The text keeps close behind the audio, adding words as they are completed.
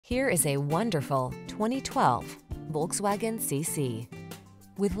Here is a wonderful 2012 Volkswagen CC.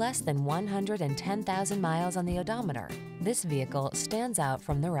 With less than 110,000 miles on the odometer, this vehicle stands out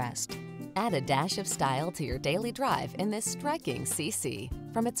from the rest. Add a dash of style to your daily drive in this striking CC.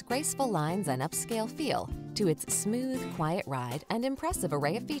 From its graceful lines and upscale feel to its smooth, quiet ride and impressive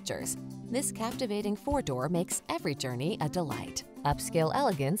array of features, this captivating four-door makes every journey a delight. Upscale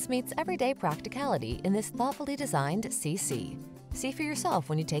elegance meets everyday practicality in this thoughtfully designed CC. See for yourself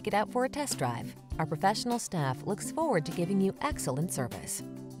when you take it out for a test drive. Our professional staff looks forward to giving you excellent service.